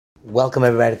Welcome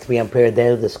everybody to 3 on Prayer,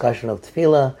 daily discussion of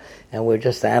Tefillah, and we're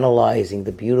just analyzing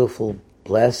the beautiful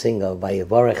blessing of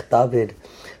Vayevarech David,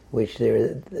 which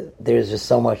there's just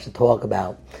so much to talk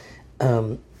about.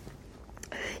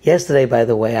 Yesterday, by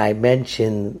the way, I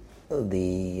mentioned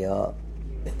the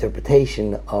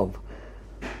interpretation of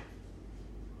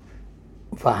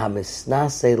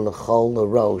V'hamisnaseh l'chol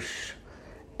l'rosh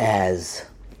as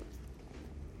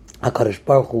HaKadosh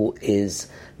Baruch Hu is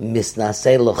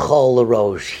misnaseh l'chol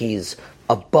l'rosh. He's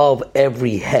above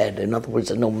every head. In other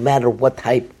words, no matter what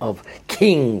type of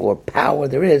king or power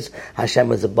there is,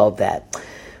 Hashem is above that.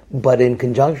 But in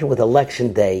conjunction with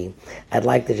Election Day, I'd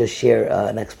like to just share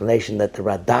an explanation that the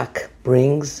Radak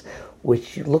brings,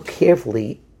 which you look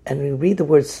carefully and we read the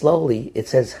word slowly. It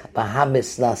says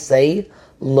V'hamisnaseh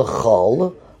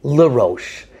l'chol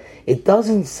l'rosh. It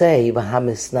doesn't say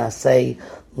V'hamisnaseh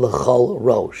l'chol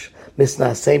rosh.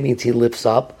 Misnaseh means he lifts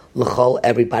up. L'chol,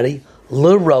 everybody.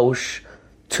 L'rosh,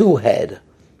 to head.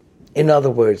 In other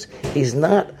words, he's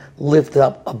not lifted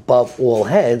up above all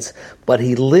heads, but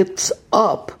he lifts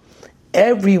up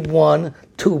everyone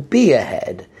to be a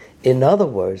head. In other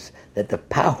words, that the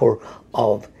power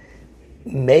of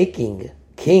making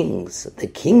kings, the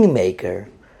kingmaker,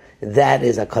 that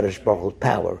is HaKadosh Baruch Hu's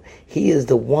power. He is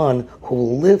the one who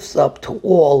lifts up to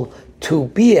all to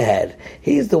be ahead.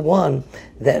 He's the one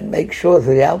that makes sure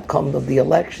the outcome of the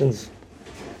elections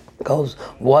goes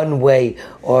one way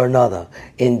or another.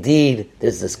 Indeed,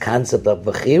 there's this concept of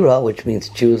Bechira, which means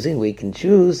choosing. We can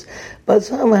choose, but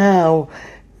somehow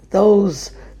those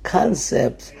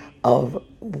concepts of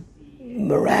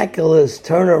miraculous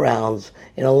turnarounds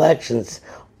in elections,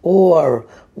 or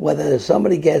whether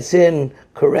somebody gets in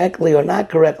correctly or not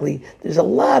correctly, there's a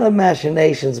lot of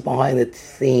machinations behind the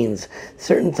scenes.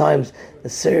 Certain times, a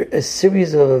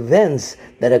series of events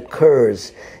that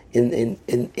occurs in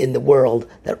the world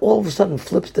that all of a sudden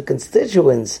flips the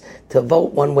constituents to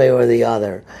vote one way or the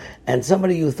other. And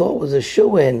somebody you thought was a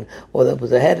shoo-in, or that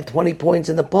was ahead of 20 points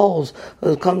in the polls,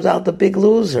 comes out the big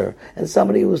loser. And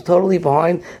somebody who was totally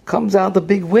behind comes out the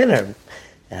big winner.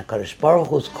 And HaKadosh Baruch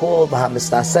Hu is called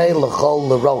V'hamisnaseh l'chol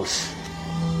l'rosh.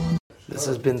 This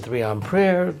has been 3 on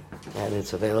Prayer, and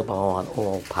it's available on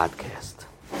all podcasts.